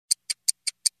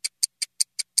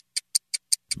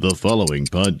The following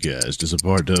podcast is a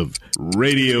part of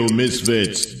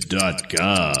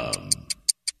RadioMisfits.com.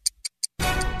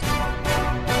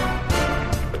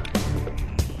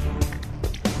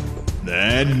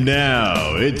 And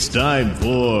now it's time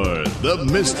for the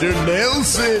Mr.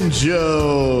 Nailsin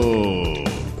Show.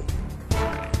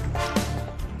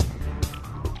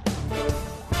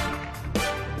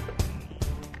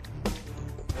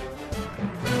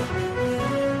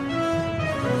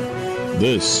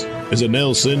 This is a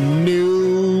Nailsin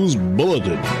News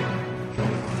Bulletin.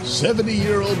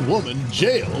 70-year-old woman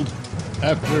jailed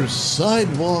after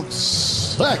sidewalk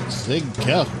sex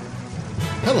encounter.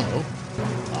 Hello,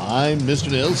 I'm Mr.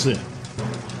 Nailsin.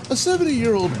 A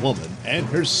 70-year-old woman and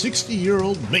her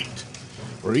 60-year-old mate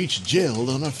were each jailed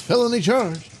on a felony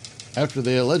charge after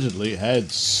they allegedly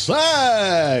had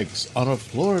sex on a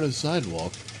Florida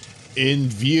sidewalk in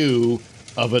view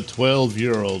of a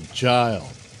 12-year-old child.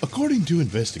 According to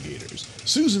investigators,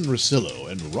 Susan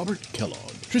Rosillo and Robert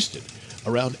Kellogg trysted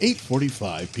around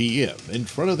 8:45 p.m. in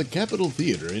front of the Capitol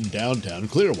Theater in downtown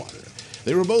Clearwater.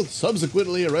 They were both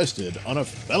subsequently arrested on a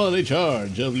felony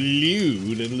charge of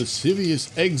lewd and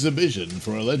lascivious exhibition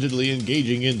for allegedly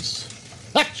engaging in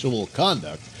sexual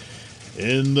conduct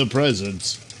in the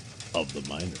presence of the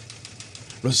minor.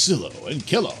 Rosillo and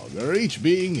Kellogg are each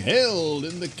being held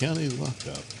in the county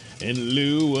lockup in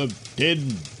lieu of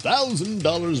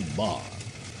 $10,000 bond.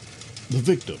 The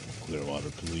victim,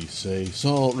 Clearwater police say,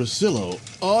 saw Rosillo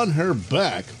on her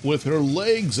back with her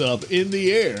legs up in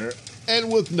the air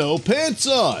and with no pants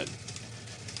on.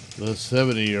 The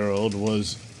 70-year-old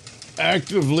was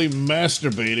actively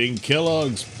masturbating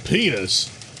Kellogg's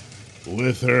penis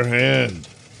with her hand.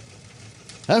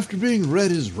 After being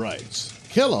read his rights,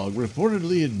 Kellogg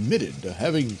reportedly admitted to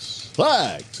having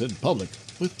sex in public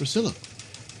with Rosillo,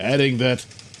 adding that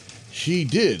she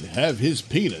did have his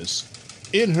penis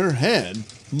in her hand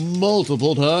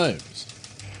multiple times.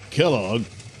 Kellogg,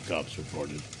 cops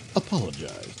reported,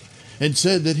 apologized and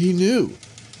said that he knew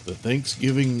the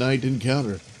Thanksgiving night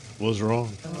encounter was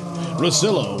wrong.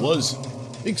 Rosillo was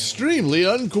extremely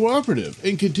uncooperative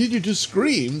and continued to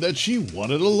scream that she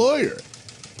wanted a lawyer,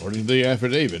 according to the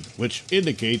affidavit, which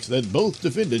indicates that both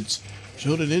defendants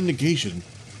showed an indication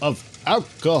of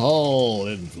alcohol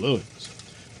influence.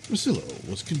 Rosillo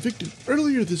was convicted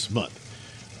earlier this month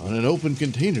on an open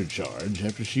container charge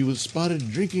after she was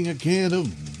spotted drinking a can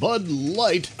of Bud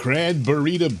Light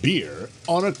Cranberry beer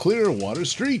on a Clearwater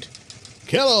street.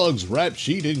 Kellogg's rap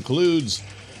sheet includes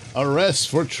arrests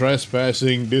for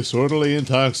trespassing, disorderly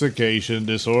intoxication,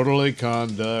 disorderly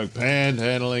conduct,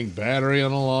 panhandling, battery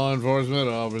on a law enforcement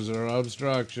officer,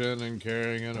 obstruction, and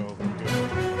carrying an open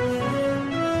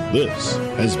gun. This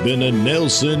has been a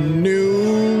Nailsin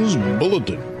News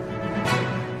Bulletin.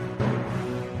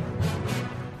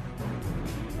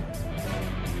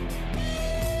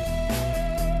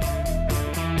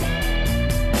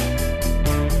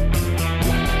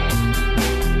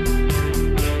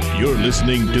 You're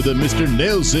listening to the Mr.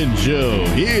 Nailsin Show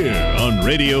here on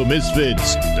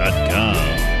RadioMisfits.com.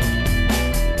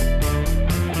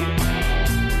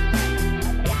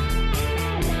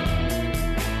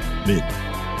 Mid,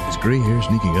 is gray hair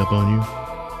sneaking up on you?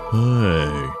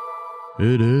 Hey,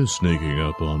 it is sneaking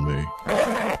up on me.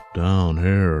 Down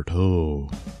hair, toe.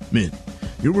 Mid,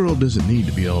 your world doesn't need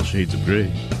to be all shades of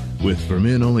gray. With For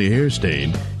Men Only Hair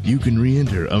Stain, you can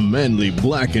re-enter a manly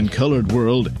black and colored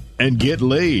world and get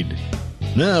laid.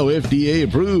 Now FDA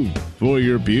approved for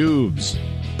your pubes.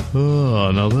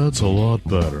 Oh, now that's a lot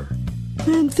better.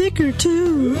 And thicker,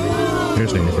 too. Hair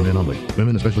stain is for men only.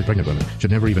 Women, especially pregnant women,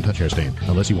 should never even touch hair stain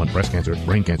unless you want breast cancer,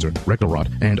 brain cancer, rectal rot,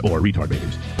 and or retard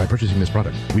babies. By purchasing this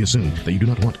product, we assume that you do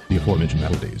not want the aforementioned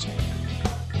maladies.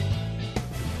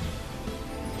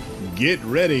 Get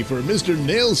ready for Mr.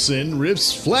 Nailsin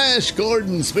riffs Flash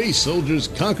Gordon Space Soldiers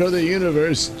Conquer the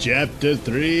Universe Chapter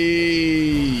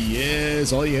 3.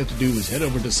 Yes, all you have to do is head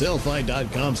over to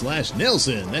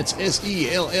sellfy.com/Nailsin. That's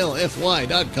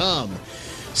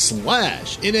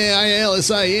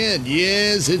sellfy.com/NAILSIN.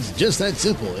 Yes, it's just that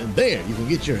simple. And there you can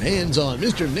get your hands on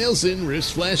Mr. Nailsin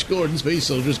riffs Flash Gordon Space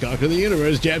Soldiers Conquer the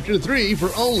Universe Chapter 3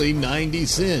 for only 90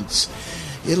 cents.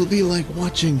 It'll be like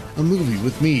watching a movie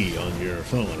with me on your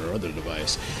phone or other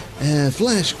device.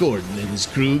 Flash Gordon and his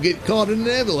crew get caught in an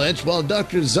avalanche while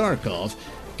Dr. Zarkov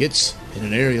gets in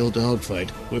an aerial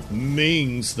dogfight with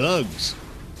Ming's thugs.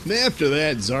 After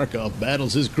that, Zarkov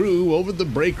battles his crew over the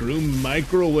break room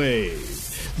microwave.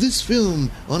 This film,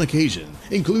 on occasion,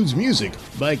 includes music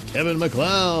by Kevin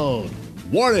MacLeod.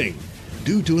 Warning!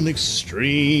 Due to an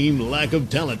extreme lack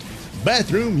of talent,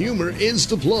 bathroom humor is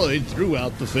deployed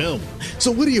throughout the film.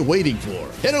 So what are you waiting for?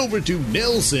 Head over to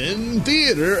Nailsin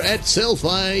Theater at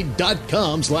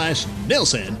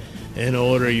sellfy.com/Nailsin and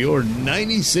order your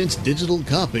 90-cent digital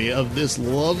copy of this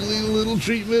lovely little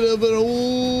treatment of an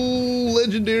old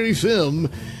legendary film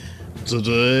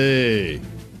today.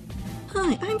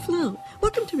 Hi, I'm Flo.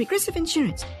 Welcome to Regressive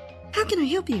Insurance. How can I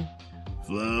help you?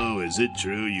 Flo, is it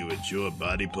true you insure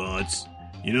body parts?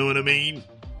 You know what I mean?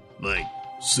 Like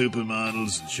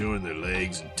supermodels insuring their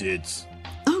legs and tits.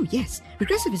 Oh, yes.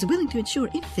 Regressive is willing to insure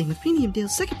anything with premium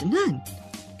deals second to none.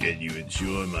 Can you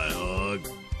insure my hog?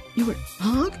 Your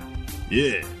hog?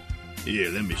 Yeah. Here,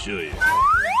 let me show you.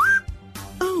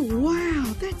 Oh,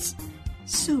 wow. That's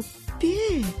so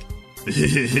big.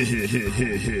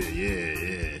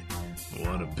 Yeah.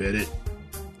 Want to pet it?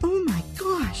 Oh, my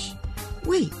gosh.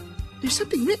 Wait, there's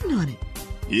something written on it.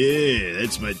 Yeah,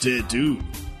 that's my tattoo.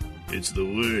 It's the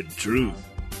word truth.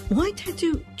 Why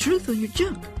tattoo truth on your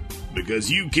junk? Because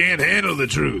you can't handle the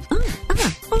truth.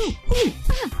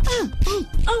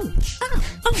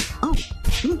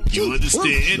 You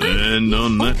understand? And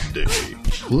on that day,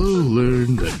 Flo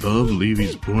learned that Bob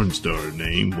Levy's porn star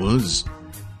name was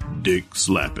Dick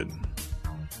Slappin'.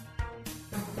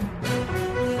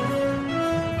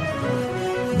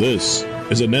 This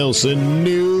is a Nailsin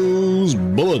News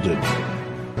Bulletin.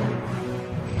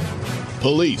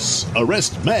 Police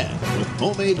arrest man with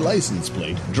homemade license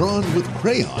plate drawn with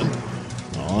crayon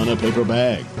on a paper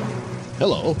bag.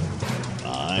 Hello,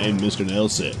 I'm Mr.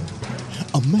 Nailsin.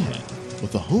 A man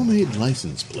with a homemade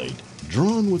license plate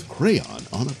drawn with crayon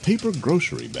on a paper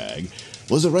grocery bag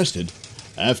was arrested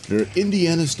after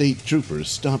Indiana State Troopers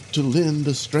stopped to lend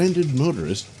a stranded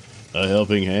motorist a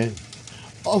helping hand.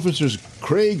 Officers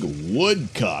Craig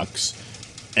Woodcox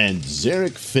and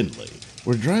Zarek Finley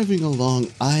were driving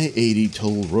along I-80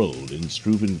 Toll Road in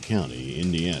Steuben County,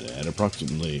 Indiana at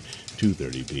approximately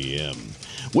 2:30 p.m.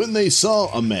 when they saw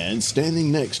a man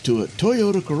standing next to a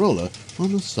Toyota Corolla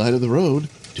on the side of the road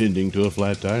tending to a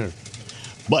flat tire.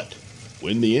 But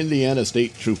when the Indiana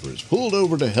State Troopers pulled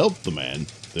over to help the man,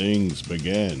 things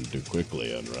began to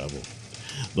quickly unravel.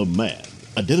 The man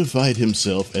identified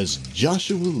himself as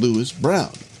Joshua Lewis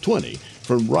Brown, 20,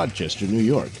 from Rochester, New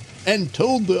York, and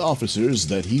told the officers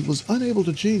that he was unable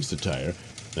to change the tire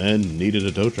and needed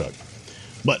a tow truck.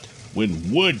 But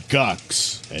when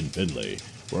Woodcox and Finley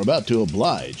were about to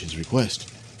oblige his request,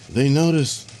 they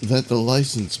noticed that the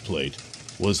license plate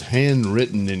was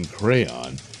handwritten in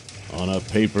crayon on a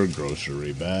paper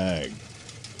grocery bag.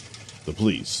 The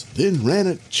police then ran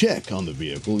a check on the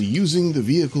vehicle using the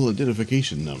vehicle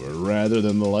identification number rather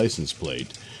than the license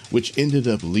plate, which ended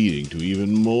up leading to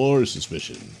even more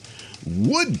suspicion.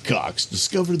 Woodcox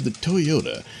discovered the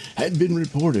Toyota had been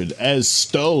reported as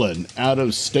stolen out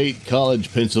of State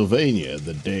College, Pennsylvania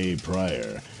the day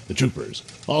prior. The troopers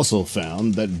also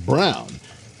found that Brown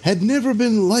had never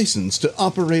been licensed to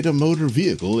operate a motor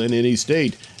vehicle in any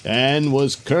state and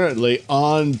was currently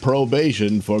on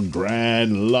probation for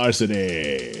grand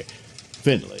larceny.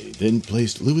 Finley then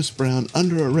placed Lewis Brown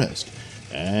under arrest,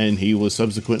 and he was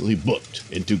subsequently booked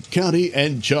into county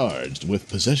and charged with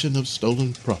possession of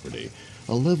stolen property,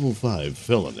 a level 5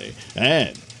 felony,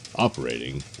 and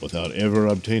operating without ever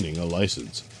obtaining a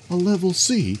license, a level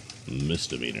C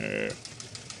misdemeanor.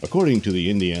 According to the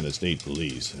Indiana State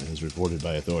Police, as reported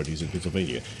by authorities in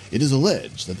Pennsylvania, it is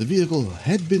alleged that the vehicle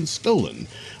had been stolen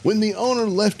when the owner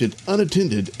left it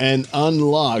unattended and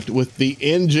unlocked with the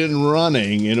engine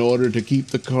running in order to keep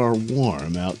the car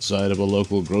warm outside of a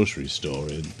local grocery store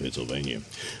in Pennsylvania.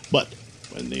 But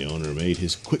when the owner made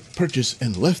his quick purchase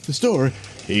and left the store,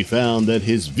 he found that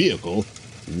his vehicle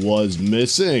was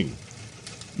missing.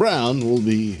 Brown will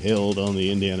be held on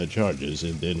the Indiana charges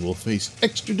and then will face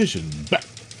extradition back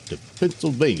to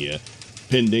Pennsylvania,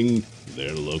 pending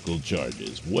their local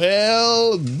charges.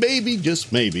 Well, maybe,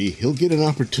 just maybe, he'll get an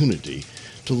opportunity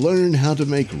to learn how to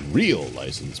make real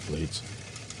license plates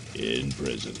in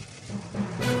prison.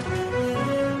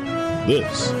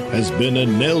 This has been a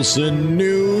Nailsin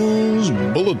News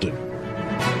Bulletin.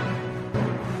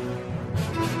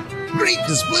 Great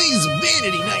displays of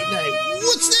vanity, Night-Night.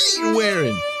 What's that you're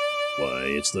wearing? Why,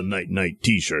 it's the Night-Night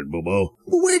t-shirt, Bobo.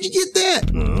 Well, where'd you get that?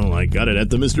 Oh, I got it at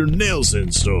the Mr.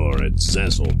 Nailsin store at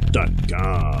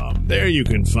Zazzle.com. There you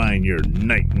can find your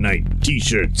Night-Night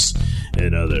t-shirts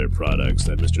and other products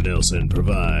that Mr. Nailsin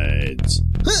provides.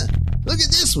 Huh, look at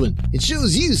this one. It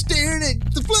shows you staring at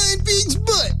the flying pig's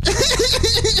butt.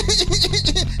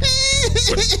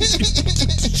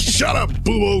 Shut up,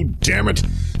 Boo-Boo, damn it.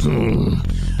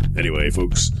 Anyway,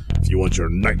 folks, if you want your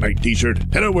Night-Night t-shirt,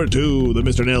 head over to the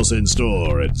Mr. Nailsin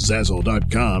store at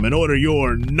Zazzle.com and order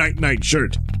your Night-Night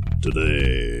shirt.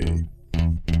 today.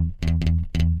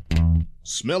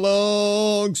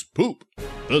 Smellog's Poop,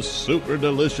 the super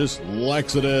delicious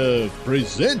laxative,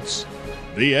 presents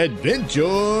The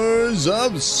Adventures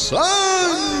of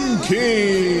Sun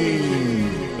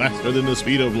King. Faster than the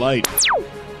speed of light,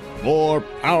 more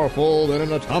powerful than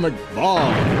an atomic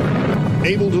bomb,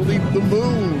 able to leap the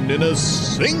moon in a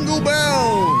single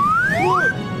bound.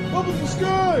 Look! Up in the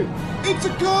sky! It's a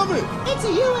comet! It's a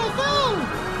UFO!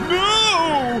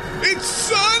 No! It's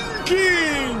Sun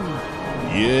King!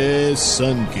 Yes,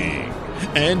 Sun King.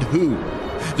 And who,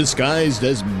 disguised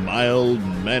as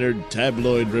mild-mannered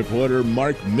tabloid reporter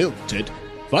Mark Milktit,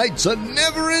 fights a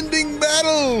never-ending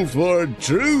battle for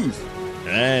truth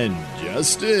and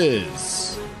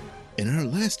justice. In our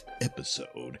last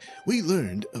episode, we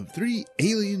learned of 3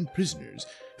 alien prisoners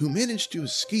who managed to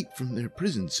escape from their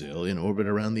prison cell in orbit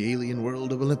around the alien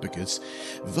world of Olympicus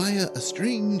via a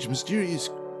strange, mysterious,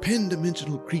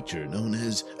 pan-dimensional creature known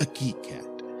as a key cat.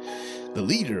 The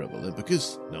leader of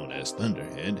Olympicus, known as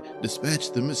Thunderhead,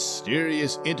 dispatched the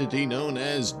mysterious entity known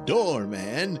as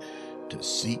Doorman to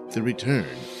seek the return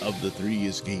of the 3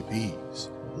 escapees.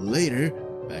 Later,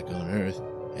 back on Earth,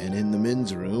 and in the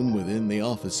men's room within the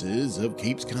offices of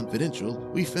Capes Confidential,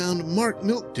 we found Mark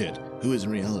Milktit, who is in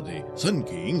reality Sun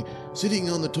King, sitting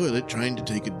on the toilet trying to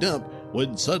take a dump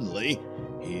when suddenly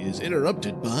he is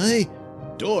interrupted by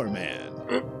Doorman.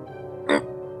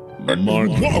 Mark,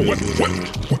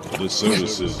 the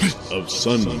services of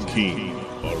Sun King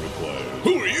are required.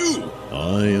 Who are you?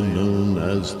 I am known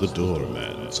as the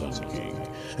Doorman, Sun King,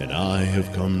 and I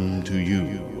have come to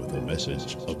you with a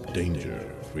message of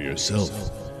danger for yourself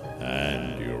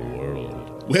and your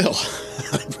world. Well,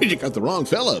 I'm afraid you got the wrong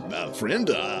fella, friend.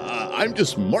 I'm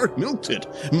just Mark Milktit,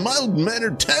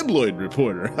 mild-mannered tabloid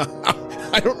reporter.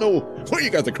 I don't know where you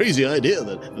got the crazy idea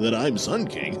that I'm Sun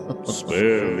King.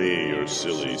 Spare me your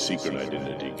silly secret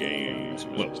identity games.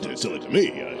 Well, it's silly to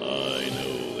me. I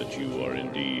know that you are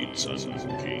indeed Sun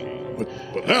King.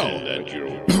 But how? And that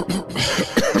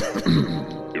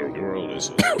your world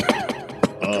is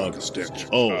Stench.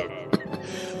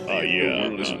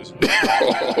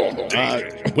 yeah.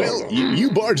 Well,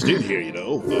 you barged in here, you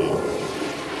know.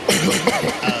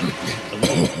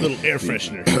 A little air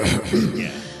freshener.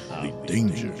 Yeah. The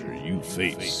danger you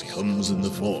face comes in the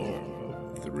form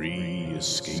of 3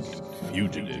 escaped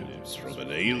fugitives from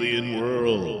an alien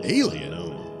world. Alien?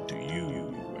 Known to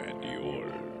you and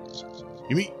yours.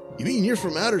 You mean you're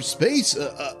from outer space?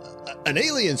 An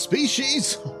alien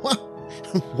species?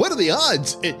 What are the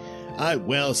odds?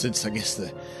 Well, since I guess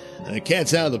the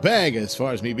cat's out of the bag as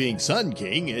far as me being Sun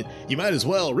King, you might as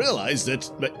well realize that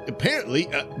apparently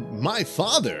my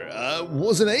father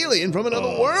was an alien from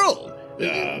another world.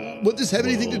 Would this have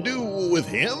anything to do with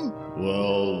him?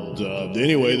 Well,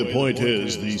 anyway, the point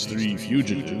is, these 3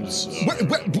 fugitives...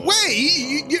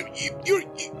 Wait!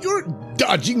 You're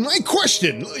dodging my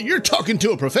question. You're talking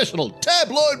to a professional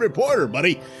tabloid reporter,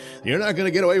 buddy. You're not going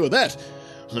to get away with that.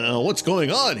 Now, what's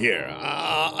going on here?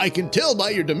 I can tell by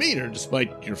your demeanor,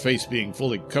 despite your face being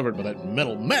fully covered by that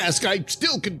metal mask, I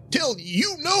still can tell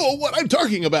you know what I'm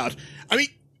talking about. I mean,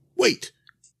 wait.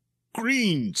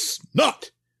 Green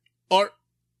Snot.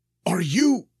 Are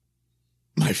you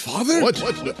my father? What?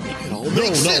 It all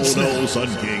makes sense No, now. Sun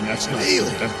King, that's not...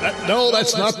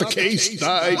 That's not the case.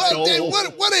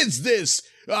 What is this?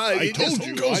 I told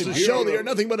you, goes I'm to here show on that a- you're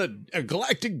nothing but a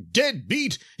galactic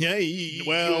deadbeat. Yeah,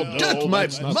 Well, you no, ducked my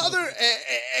that's not- mother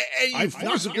and you I've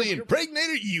not- forcibly impregnated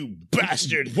her, you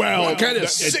bastard. Well, what kind of that-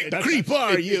 sick that- creep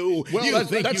are you? well, you that-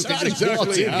 think that's you can not just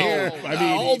waltz exactly in how- here I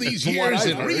mean, all these from what years I've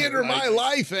and heard, re-enter my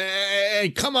life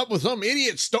and come up with some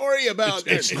idiot story about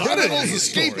It's not criminals an idiot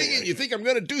escaping, story. and you think I'm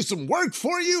going to do some work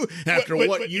for you after But-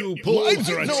 what but you pulled? lives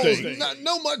are at stake.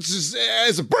 No much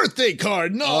as a birthday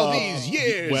card in all these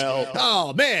years. well-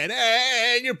 Oh, man,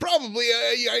 and you're probably,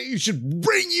 you should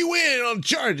bring you in on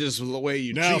charges for the way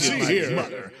you Now, treated see my here.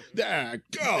 mother.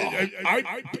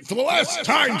 For the last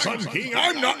time, Sun King,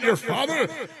 I'm not your father.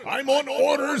 I'm on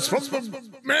orders from the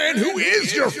man who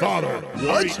is your father.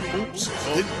 What? Oops.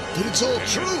 Then it's all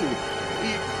true.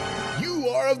 You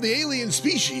are of the alien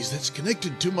species that's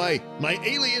connected to my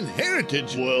alien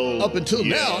heritage. Well, up until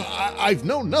yeah. now, I've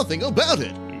known nothing about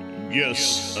it.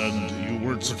 Yes, and you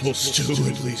weren't supposed to,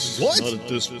 at least What? not at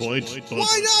this point. But...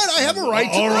 Why not? I have a right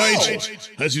to All know. right.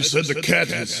 As you said, the cat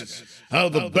is out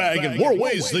of the bag in more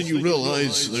ways than you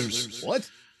realize. There's... What?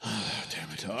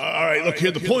 Damn it. All right, look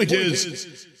here. The point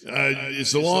is,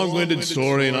 it's a long-winded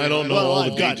story, and I don't know all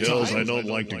the details. I don't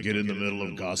like to get in the middle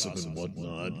of gossip and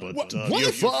whatnot. But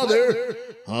your father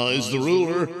is the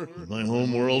ruler of my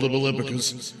home world of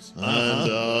Olympicus,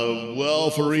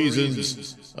 and for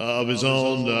reasons of his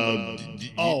own.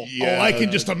 I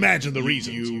can just imagine the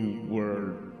reasons.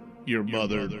 Your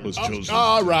mother was chosen.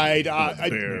 All right. All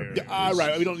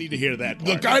right. We don't need to hear that.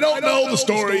 Look, I don't know the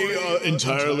story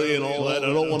entirely and all that.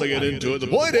 I don't want to get into it. The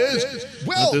point is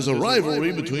that there's a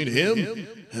rivalry between him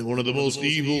and one of the most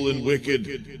evil and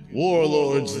wicked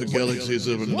warlords the galaxy has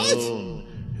ever known.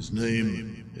 His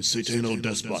name is Satano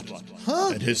Despot.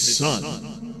 And his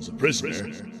son is a prisoner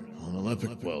on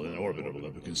in orbit of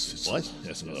Olympicus. What?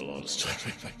 That's another long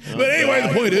story. But anyway,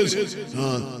 the point is,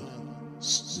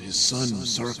 his son,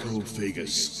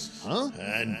 Sarcophagus,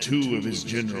 and two of his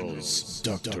generals,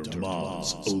 Dr.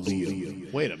 Mausoleum.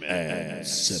 Wait a minute. And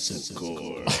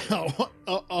Sepulchre.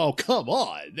 Oh, come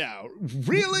on now.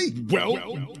 Really?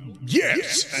 Well,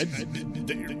 yes.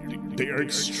 And they are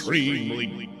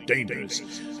extremely dangerous,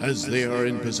 as they are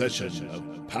in possession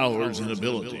of powers and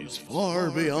abilities far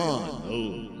beyond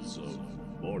those of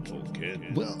mortal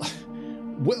kin. Well,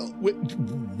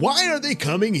 why are they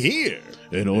coming here?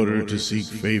 In order to seek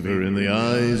favor in the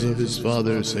eyes of his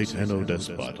father, Satano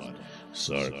Despot,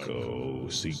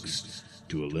 Sarko seeks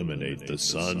to eliminate the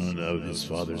son of his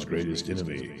father's greatest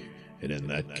enemy, and in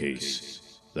that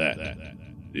case, that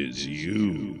is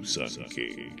you, Sun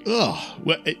King. Oh,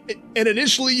 well, and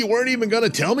initially you weren't even going to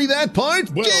tell me that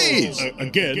part? Well, Jeez!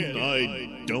 Again,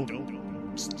 I don't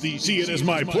see it as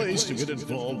my place to get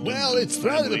involved. Well, it's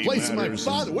probably the place of my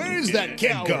father. Where is that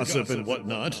cow? Gossip and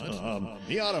whatnot.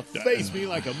 He ought to face me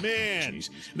like a man.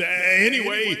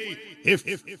 Anyway,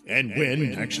 if and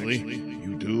when, actually,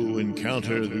 you do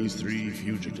encounter these three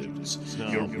fugitives,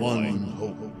 your one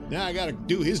hope. Now I gotta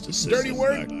do his Send dirty them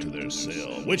work? back to their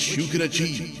cell, which you can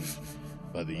achieve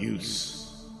by the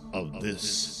use of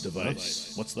this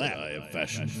device. What's that? I have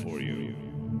fashioned for you.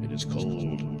 It is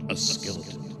called a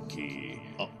skeleton key.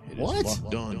 It what? is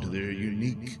locked on to their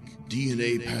unique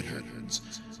DNA patterns,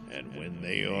 and when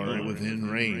they are within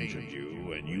range of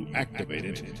you and you activate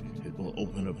it, it will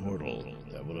open a portal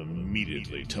that will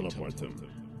immediately teleport them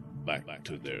back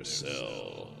to their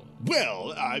cell.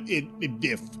 Well,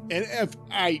 if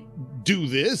I do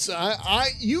this,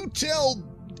 you tell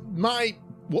my,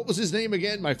 what was his name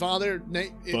again? My father?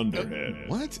 Thunderhead.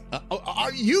 What?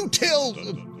 You tell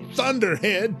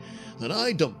Thunderhead that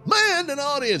I demand an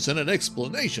audience and an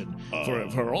explanation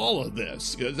for all of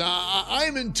this, because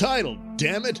I'm entitled,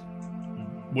 damn it.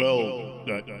 Well,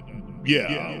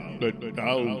 yeah, but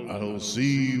I'll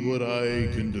see what I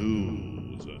can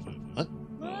do. Huh?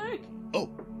 Mark? Oh,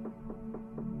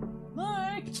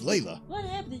 Mark? it's Layla. What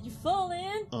happened? Did you fall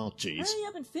in? Oh, jeez. Hurry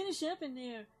up and finish up in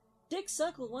there. Dick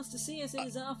Suckle wants to see us in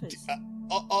his office.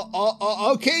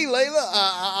 Okay, Layla,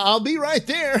 I'll be right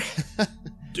there.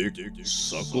 Dick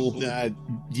Suckle?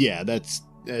 Yeah, that's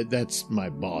my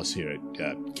boss here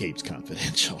at Capes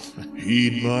Confidential.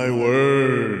 Heed my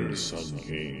words, Sun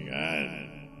King, and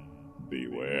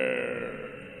beware.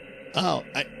 Oh,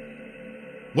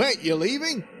 wait, you're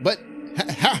leaving? But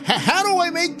how do I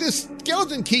make this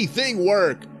skeleton key thing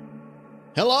work?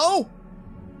 Hello?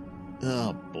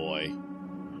 Oh, boy.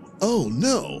 Oh,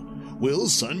 no. Will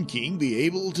Sun King be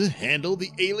able to handle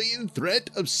the alien threat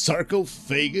of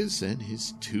Sarcophagus and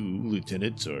his two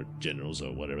lieutenants or generals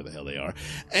or whatever the hell they are?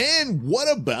 And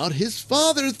what about his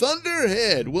father,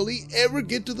 Thunderhead? Will he ever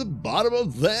get to the bottom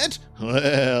of that?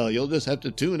 Well, you'll just have to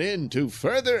tune in to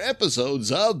further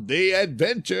episodes of The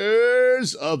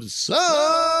Adventures of Sun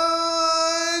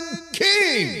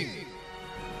King.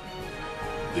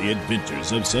 The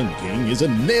Adventures of Sun King is a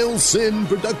Nailsin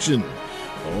production.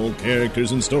 All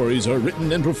characters and stories are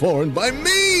written and performed by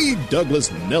me,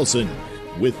 Douglas Nelson,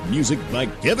 with music by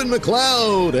Kevin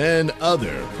MacLeod and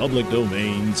other public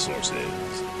domain sources.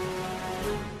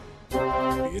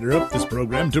 We interrupt this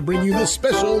program to bring you the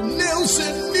special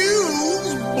Nailsin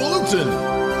News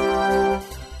Bulletin.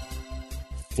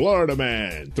 Florida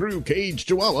Man through Cage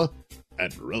Chihuahua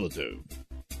and Relative.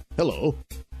 Hello,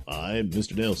 I'm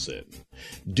Mr. Nailsin.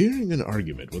 During an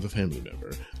argument with a family member,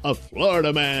 a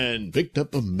Florida man picked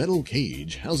up a metal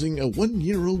cage housing a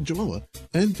 1-year-old Chihuahua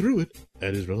and threw it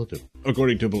at his relative,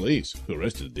 according to police, who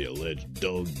arrested the alleged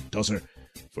dog tosser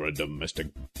for a domestic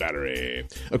battery.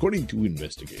 According to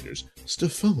investigators,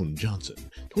 Stephone Johnson,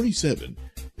 27,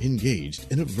 engaged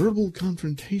in a verbal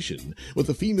confrontation with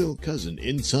a female cousin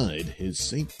inside his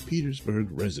St. Petersburg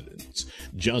residence.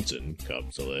 Johnson,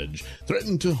 cops allege,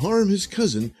 threatened to harm his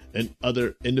cousin and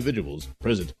other individuals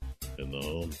present in the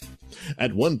home.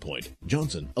 At one point,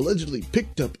 Johnson allegedly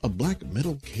picked up a black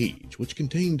metal cage which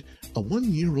contained a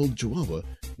 1-year-old chihuahua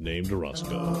named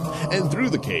Roscoe and threw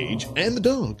the cage and the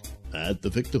dog at the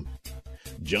victim.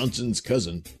 Johnson's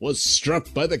cousin was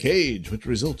struck by the cage, which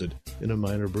resulted in a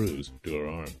minor bruise to her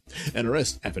arm. An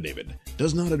arrest affidavit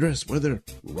does not address whether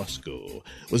Roscoe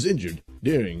was injured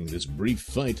during this brief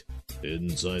fight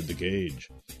inside the cage,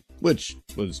 which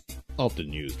was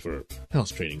often used for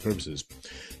house training purposes.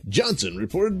 Johnson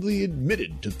reportedly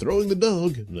admitted to throwing the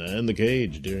dog and the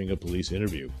cage during a police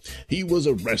interview. He was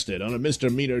arrested on a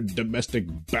misdemeanor domestic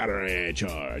battery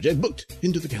charge and booked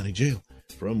into the county jail,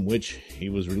 from which he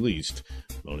was released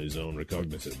on his own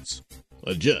recognizance.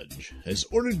 A judge has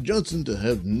ordered Johnson to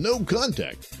have no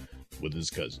contact with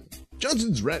his cousin.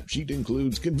 Johnson's rap sheet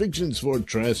includes convictions for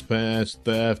trespass,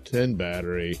 theft, and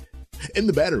battery. In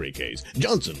the battery case,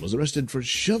 Johnson was arrested for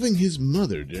shoving his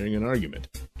mother during an argument.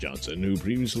 Johnson, who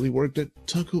previously worked at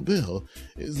Taco Bell,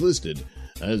 is listed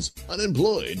as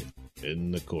unemployed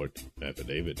in the court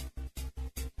affidavit.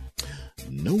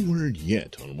 No word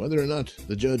yet on whether or not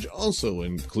the judge also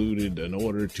included an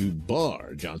order to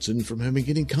bar Johnson from having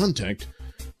any contact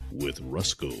with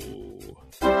Roscoe.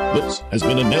 This has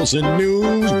been a Nailsin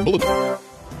News Bulletin.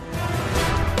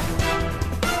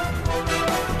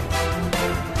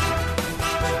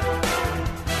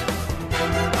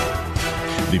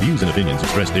 The views and opinions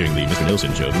expressed during the Mr.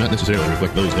 Nailsin Show do not necessarily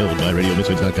reflect those held by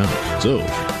RadioMisfits.com. So,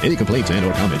 any complaints and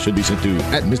or comments should be sent to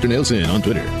 @Mr. Nailsin on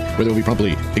Twitter, where they will be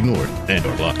promptly ignored and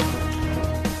or blocked.